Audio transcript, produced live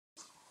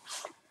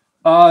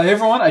Hey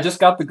everyone, I just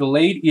got the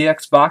Gallade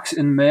EX box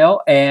in the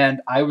mail,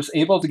 and I was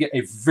able to get a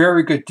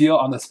very good deal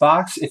on this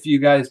box. If you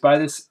guys buy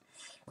this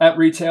at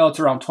retail, it's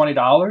around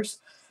 $20.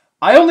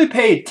 I only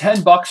paid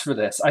 10 bucks for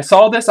this. I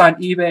saw this on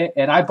eBay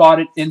and I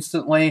bought it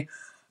instantly.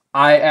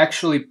 I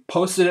actually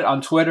posted it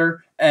on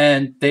Twitter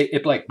and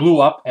it like blew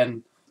up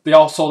and they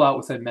all sold out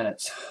within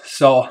minutes.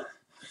 So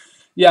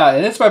yeah,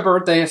 and it's my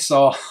birthday,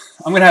 so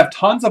I'm gonna have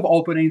tons of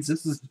openings.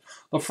 This is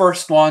the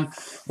first one.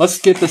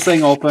 Let's get this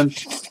thing open.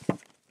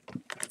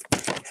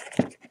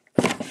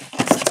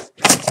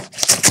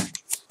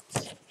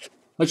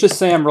 Let's just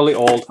say I'm really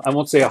old. I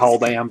won't say how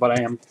old I am, but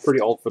I am pretty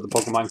old for the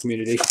Pokemon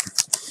community.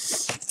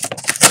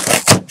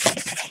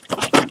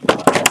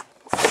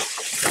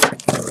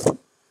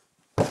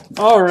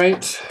 All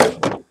right.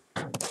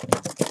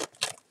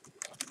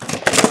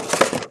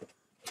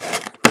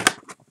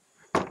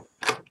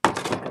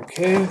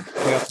 Okay,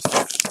 we got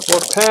 4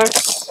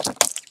 packs.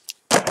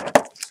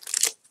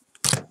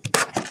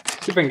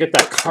 See if I can get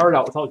that card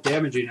out without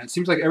damaging it. It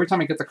seems like every time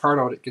I get the card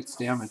out, it gets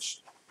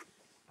damaged.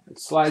 It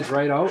slides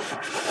right out.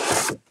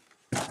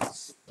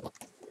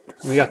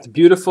 We got the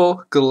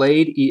beautiful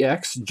Gallade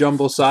EX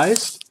jumbo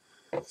size.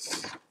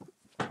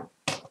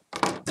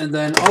 And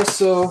then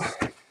also,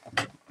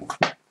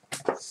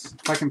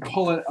 if I can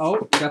pull it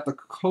out, we got the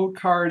code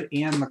card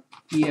and the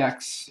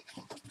EX.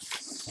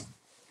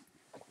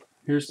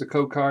 Here's the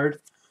code card.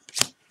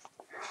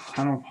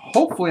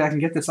 Hopefully I can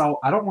get this out.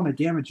 I don't want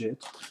to damage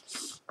it.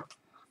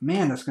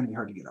 Man, that's going to be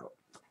hard to get out.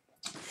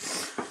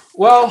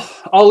 Well,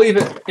 I'll leave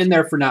it in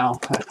there for now.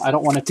 I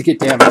don't want it to get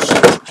damaged.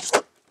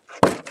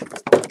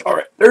 All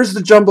right, there's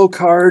the jumbo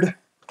card.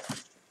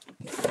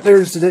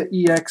 There's the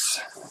EX.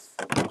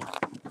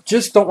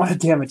 Just don't want to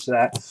damage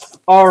that.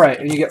 All right,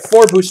 and you get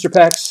 4 booster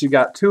packs. You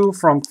got 2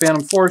 from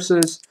Phantom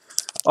Forces,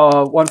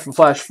 1 from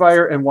Flash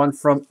Fire, and 1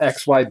 from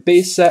XY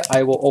base set.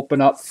 I will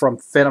open up from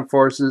Phantom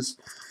Forces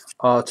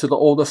to the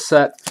oldest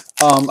set.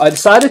 I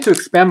decided to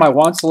expand my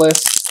wants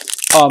list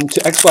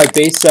to XY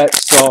base set,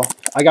 so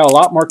I got a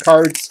lot more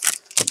cards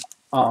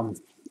on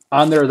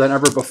there than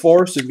ever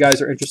before. So if you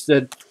guys are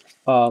interested,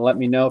 let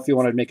me know if you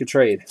want to make a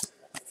trade.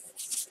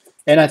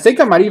 And I think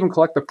I might even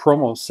collect the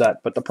promo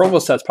set, but the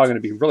promo set's probably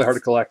going to be really hard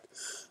to collect.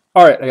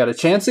 All right, I got a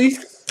Chansey,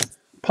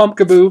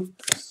 Pumpkaboo,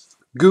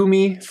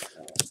 Goomy,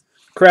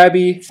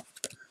 Krabby,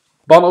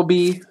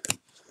 Bumblebee,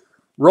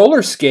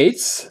 Roller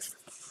Skates,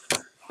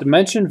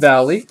 Dimension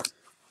Valley,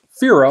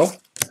 Fearow,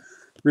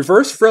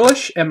 Reverse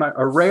Frillish, and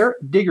a rare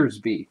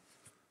Diggersby.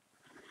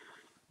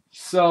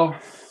 So,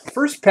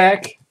 first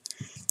pack,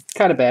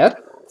 kind of bad.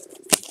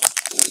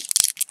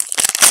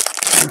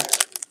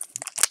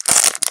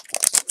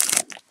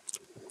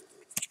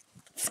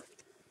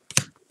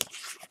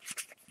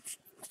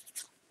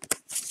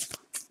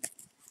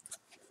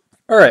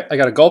 All right, I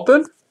got a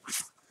Gulpin,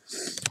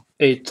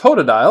 a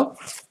Totodile,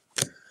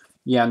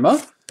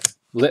 Yanma,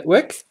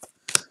 Litwick,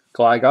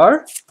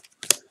 Gligar,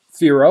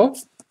 Fearow,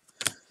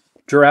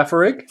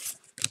 Girafarig,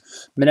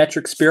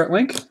 Manectric Spirit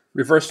Link,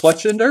 Reverse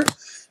Fletchinder,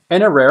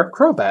 and a rare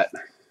Crobat.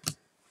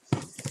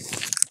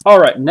 All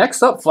right,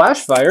 next up,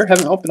 Flash Fire.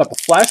 Haven't opened up a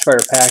Flash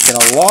Fire pack in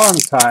a long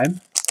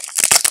time.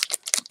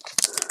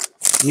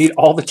 Need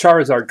all the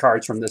Charizard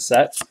cards from this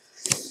set.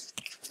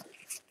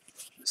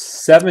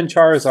 7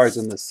 Charizards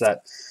in this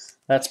set.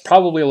 That's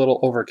probably a little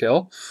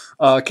overkill.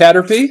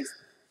 Caterpie.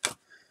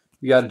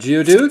 We got a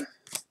Geodude,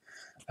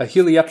 a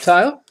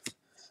Helioptile,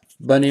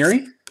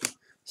 Baneri,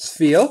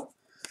 Spheal,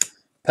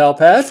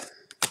 Palpad,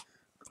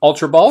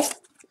 Ultra Ball,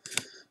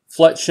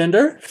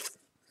 Fletchinder,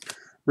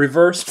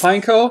 Reverse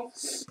Pineco,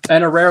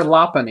 and a rare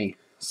Lopunny.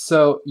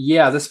 So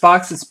yeah, this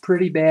box is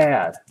pretty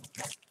bad.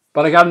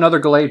 But I got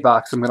another Gallade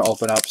box I'm going to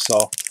open up,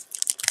 so.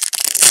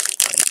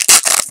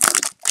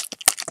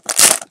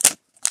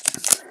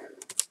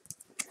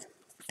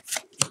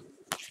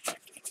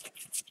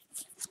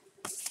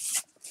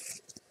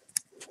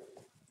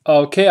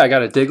 Okay, I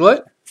got a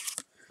Diglett,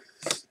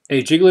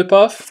 a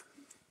Jigglypuff,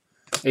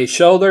 a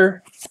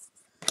Shellder,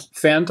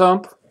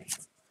 Phantom,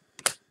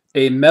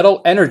 a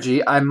Metal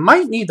Energy. I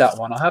might need that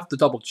one. I'll have to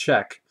double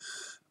check.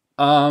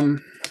 I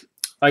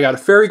got a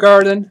Fairy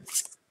Garden,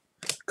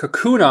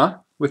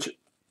 Kakuna, which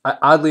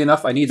oddly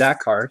enough I need that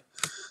card.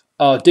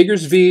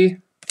 Diggersby,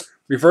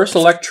 Reverse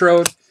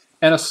Electrode,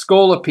 and a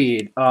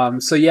Scolipede.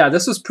 So yeah,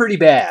 this is pretty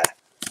bad.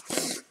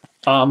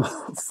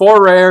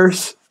 4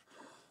 rares,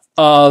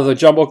 the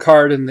jumbo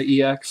card and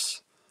the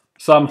EX.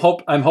 So I'm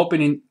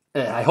hoping.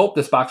 I hope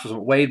this box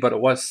wasn't weighed, but it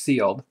was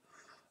sealed.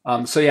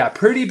 So yeah,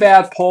 pretty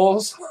bad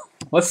pulls.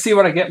 Let's see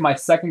what I get in my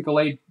second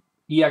Gallade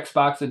EX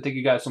box, and thank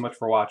you guys so much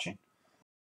for watching.